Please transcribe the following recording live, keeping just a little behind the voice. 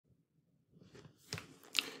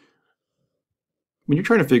When you're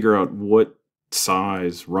trying to figure out what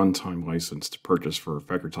size runtime license to purchase for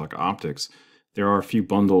FactoryTalk Optix, there are a few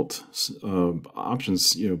bundled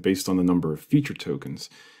options, based on the number of feature tokens.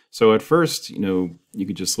 So at first, you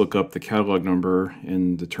could just look up the catalog number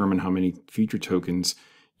and determine how many feature tokens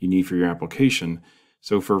you need for your application.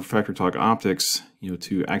 So for FactoryTalk Optix,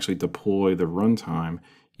 to actually deploy the runtime,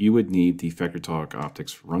 you would need the FactoryTalk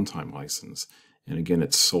Optix Runtime license. And again,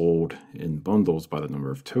 it's sold in bundles by the number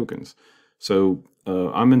of tokens. So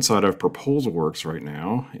I'm inside of ProposalWorks right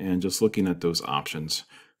now and just looking at those options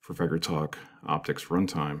for FactoryTalk Optix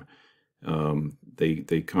Runtime.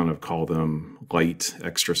 They kind of call them light,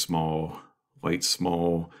 extra small, light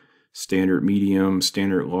small, standard medium,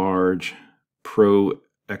 standard large, Pro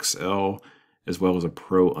XL, as well as a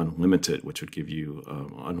Pro Unlimited, which would give you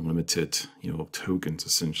unlimited tokens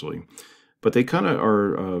essentially. But they kind of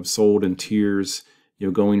are sold in tiers,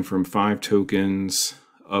 going from 5 tokens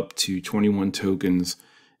up to 21 tokens,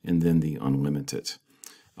 and then the unlimited.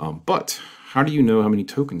 But how do you know how many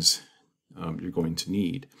tokens you're going to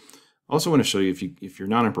need? I also want to show you, if you're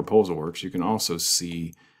not in ProposalWorks, you can also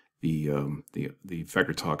see the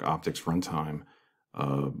FactoryTalk Optix Runtime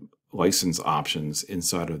license options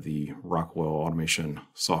inside of the Rockwell Automation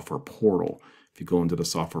software portal. If you go into the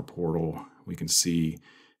software portal, we can see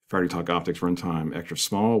FactoryTalk Optix Runtime Extra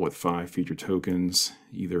Small with 5 feature tokens,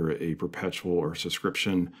 either a perpetual or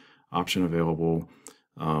subscription option available.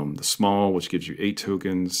 The Small, which gives you 8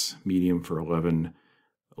 tokens, Medium for 11,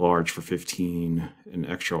 Large for 15, and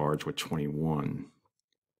Extra Large with 21.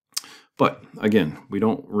 But again,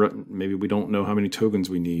 maybe we don't know how many tokens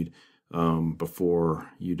we need before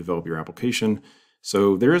you develop your application.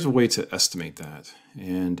 So there is a way to estimate that.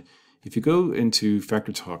 And if you go into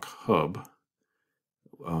FactoryTalk Hub,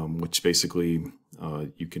 which basically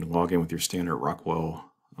you can log in with your standard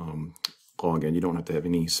Rockwell login. You don't have to have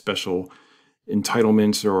any special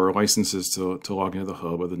entitlements or licenses to log into the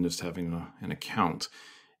Hub other than just having an account.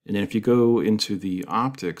 And then if you go into the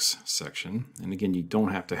Optix section, and again, you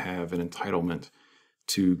don't have to have an entitlement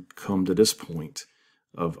to come to this point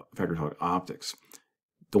of FactoryTalk Optix.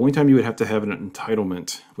 The only time you would have to have an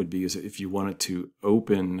entitlement would be if you wanted to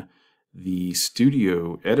open the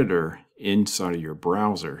Studio editor inside of your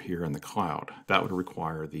browser here in the cloud. That would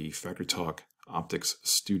require the FactoryTalk Optix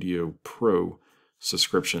Studio Pro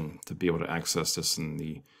subscription to be able to access this in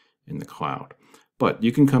the cloud. But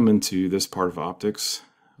you can come into this part of Optix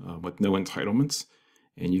with no entitlements,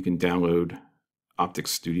 and you can download Optix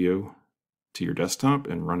Studio to your desktop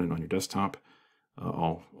and run it on your desktop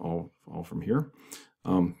all from here.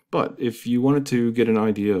 But if you wanted to get an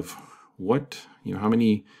idea of how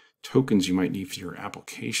many tokens you might need for your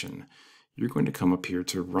application, you're going to come up here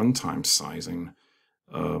to runtime sizing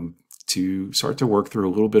to start to work through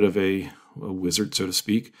a little bit of a wizard, so to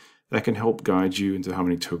speak, that can help guide you into how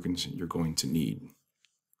many tokens you're going to need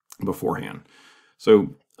beforehand.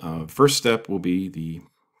 So first step will be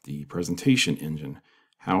the presentation engine.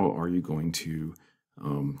 How are you going to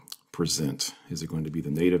present? Is it going to be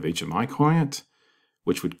the native HMI client,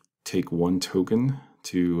 which would take 1 token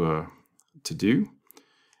to do?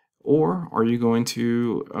 Or are you going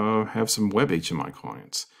to have some web HMI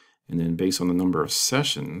clients? And then based on the number of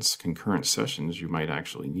sessions, concurrent sessions you might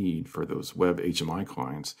actually need for those web HMI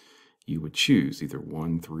clients, you would choose either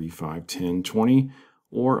 1, 3, 5, 10, 20,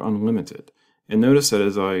 or unlimited. And notice that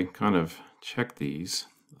as I kind of check these,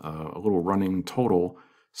 a little running total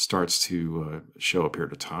starts to show up here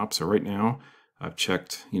at the top. So right now I've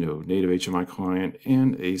checked, native HMI client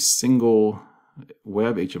and a single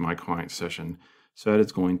web HMI client session. So that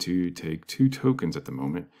is going to take 2 tokens at the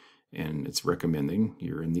moment, and it's recommending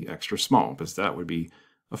you're in the extra small because that would be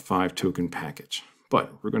a 5 token package.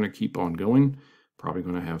 But we're going to keep on going. Probably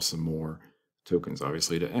going to have some more tokens,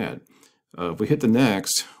 obviously, to add. If we hit the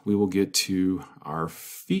next, we will get to our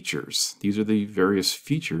features. These are the various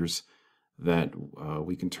features that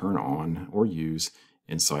we can turn on or use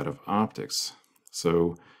inside of Optix.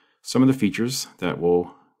 So some of the features that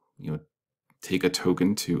will take a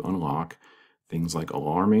token to unlock, things like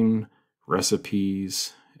alarming,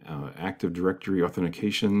 recipes, Active Directory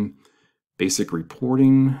authentication, basic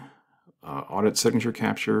reporting, audit signature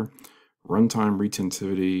capture, runtime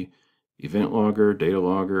retentivity, event logger, data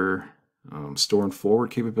logger, store and forward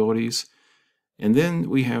capabilities. And then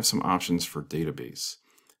we have some options for database.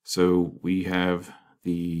 So we have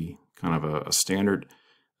the kind of a standard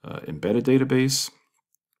embedded database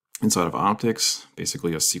inside of Optix,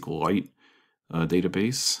 basically a SQLite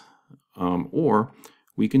database, or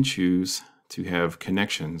we can choose to have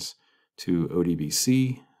connections to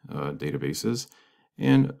ODBC databases,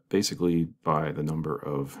 and basically by the number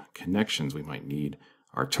of connections we might need,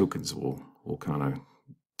 our tokens will kind of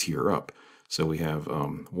tier up. So we have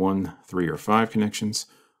 1, 3, or 5 connections,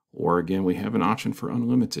 or again, we have an option for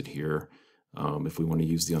unlimited here if we want to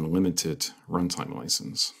use the unlimited runtime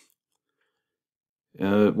license.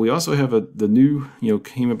 We also have the new,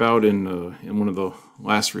 came about in one of the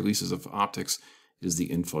last releases of Optix is the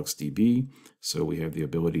InfluxDB. So we have the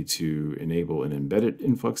ability to enable an embedded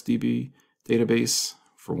InfluxDB database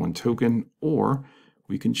for 1 token, or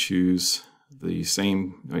we can choose the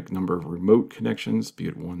same number of remote connections, be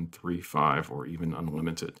it 1, 3, 5, or even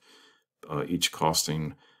unlimited, each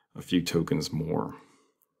costing a few tokens more.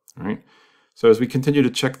 All right. So as we continue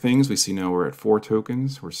to check things, we see now we're at 4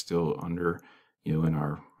 tokens. We're still under, in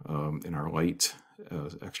our light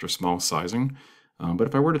extra small sizing. But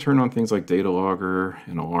if I were to turn on things like data logger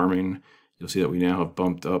and alarming, you'll see that we now have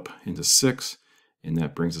bumped up into 6, and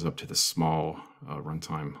that brings us up to the small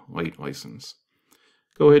runtime light license.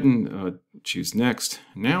 Go ahead and choose next.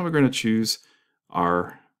 Now we're going to choose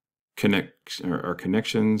our connections or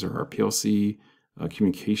our PLC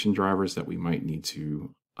communication drivers that we might need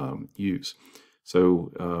to use.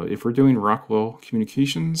 So if we're doing Rockwell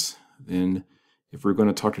communications, then if we're going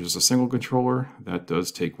to talk to just a single controller, that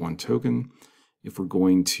does take 1 token. If we're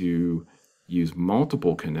going to use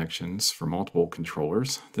multiple connections for multiple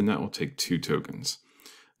controllers, then that will take 2 tokens.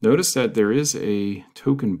 Notice that there is a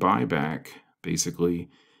token buyback, basically,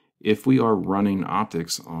 if we are running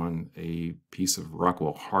Optix on a piece of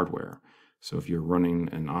Rockwell hardware. So if you're running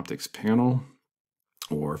an Optix panel,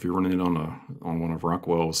 or if you're running it on one of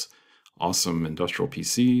Rockwell's awesome industrial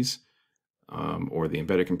PCs, or the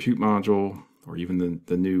embedded compute module, or even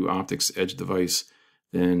the new Optix Edge device,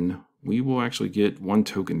 then we will actually get 1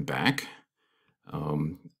 token back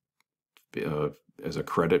as a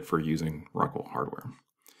credit for using Rockwell hardware.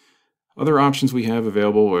 Other options we have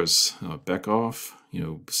available is backoff,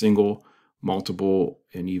 single, multiple,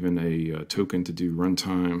 and even a token to do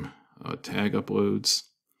runtime tag uploads.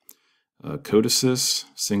 Code assist,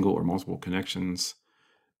 single or multiple connections.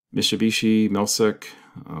 Mitsubishi, Melsec,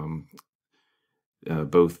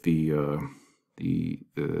 both the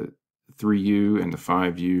 3U and the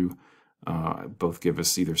 5U both give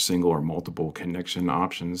us either single or multiple connection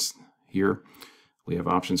options here. We have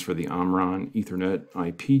options for the Omron Ethernet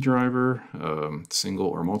IP driver, single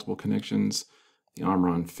or multiple connections, the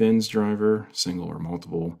Omron FINS driver, single or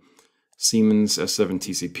multiple, Siemens S7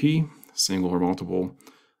 TCP, single or multiple,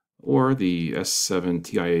 or the S7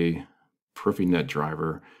 TIA Profinet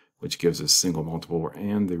driver, which gives us single, multiple,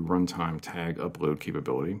 and the runtime tag upload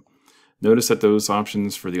capability. Notice that those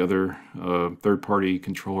options for the other third-party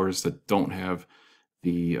controllers that don't have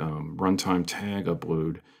the runtime tag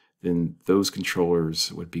upload, then those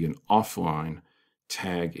controllers would be an offline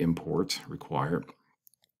tag import required.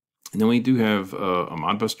 And then we do have a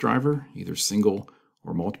Modbus driver, either single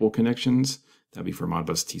or multiple connections. That'd be for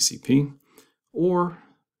Modbus TCP. Or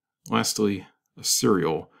lastly, a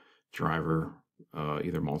serial driver,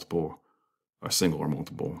 either multiple, or single or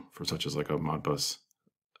multiple, for such as like a Modbus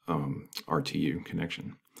RTU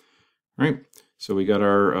connection. All right, so we got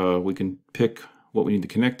our, we can pick what we need to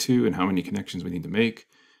connect to and how many connections we need to make.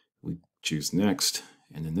 We choose next,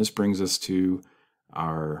 and then this brings us to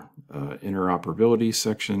our interoperability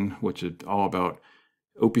section, which is all about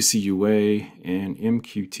OPC UA and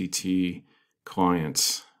MQTT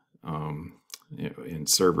clients and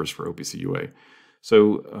servers for OPC UA.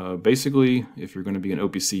 So basically, if you're going to be an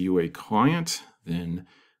OPC UA client, then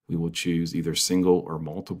we will choose either single or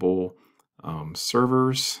multiple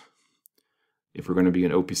servers. If we're going to be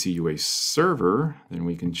an OPC UA server, then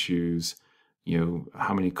we can choose,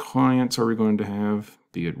 how many clients are we going to have,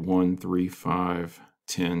 be it 1, 3, 5,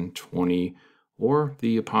 10, 20, or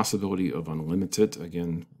the possibility of unlimited,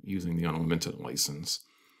 again, using the unlimited license.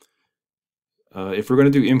 If we're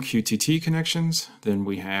going to do MQTT connections, then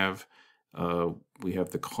we have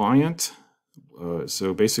the client.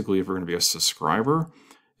 So basically, if we're going to be a subscriber,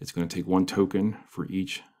 it's going to take 1 token for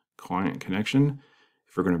each client connection.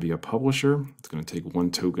 If we're going to be a publisher, it's going to take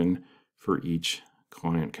 1 token for each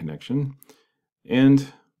client connection.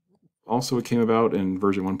 And also it came about in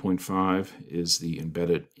version 1.5 is the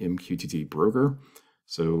embedded MQTT broker.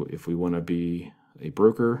 So if we want to be a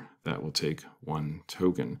broker, that will take 1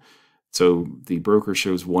 token. So the broker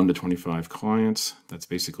shows 1 to 25 clients. That's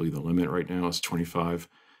basically the limit right now, is 25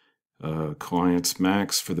 clients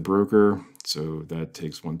max for the broker. So that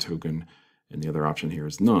takes 1 token. And the other option here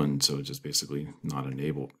is none. So it's just basically not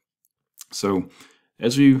enabled. So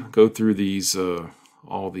as you go through these,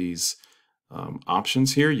 all these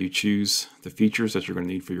options here, you choose the features that you're going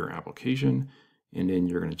to need for your application. And then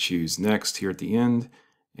you're going to choose next here at the end.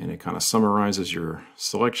 And it kind of summarizes your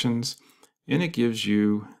selections. and it gives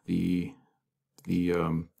you the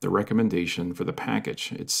recommendation for the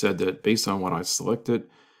package. It said that based on what I selected,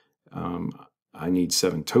 I need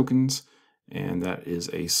 7 tokens, and that is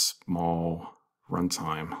a small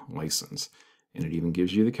runtime license. And it even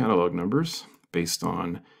gives you the catalog numbers based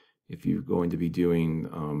on if you're going to be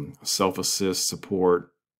doing self-assist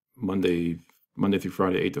support Monday through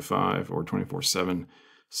Friday 8 to 5 or 24/7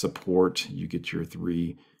 support. You get your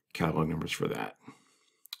 3 catalog numbers for that.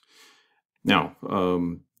 Now,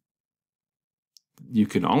 you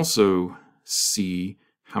can also see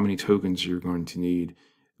how many tokens you're going to need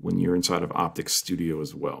when you're inside of Optix Studio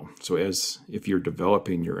as well. So if you're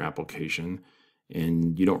developing your application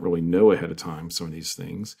and you don't really know ahead of time some of these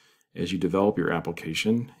things, as you develop your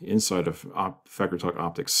application inside of FactoryTalk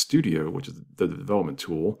Optix Studio, which is the development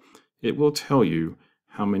tool, it will tell you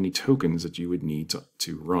how many tokens that you would need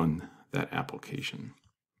to run that application.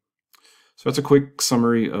 So that's a quick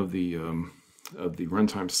summary of the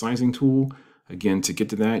runtime sizing tool. Again, to get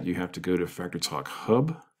to that, you have to go to FactoryTalk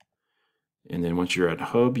Hub. And then once you're at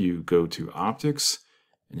Hub, you go to Optix.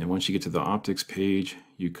 And then once you get to the Optix page,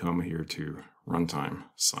 you come here to runtime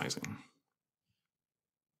sizing.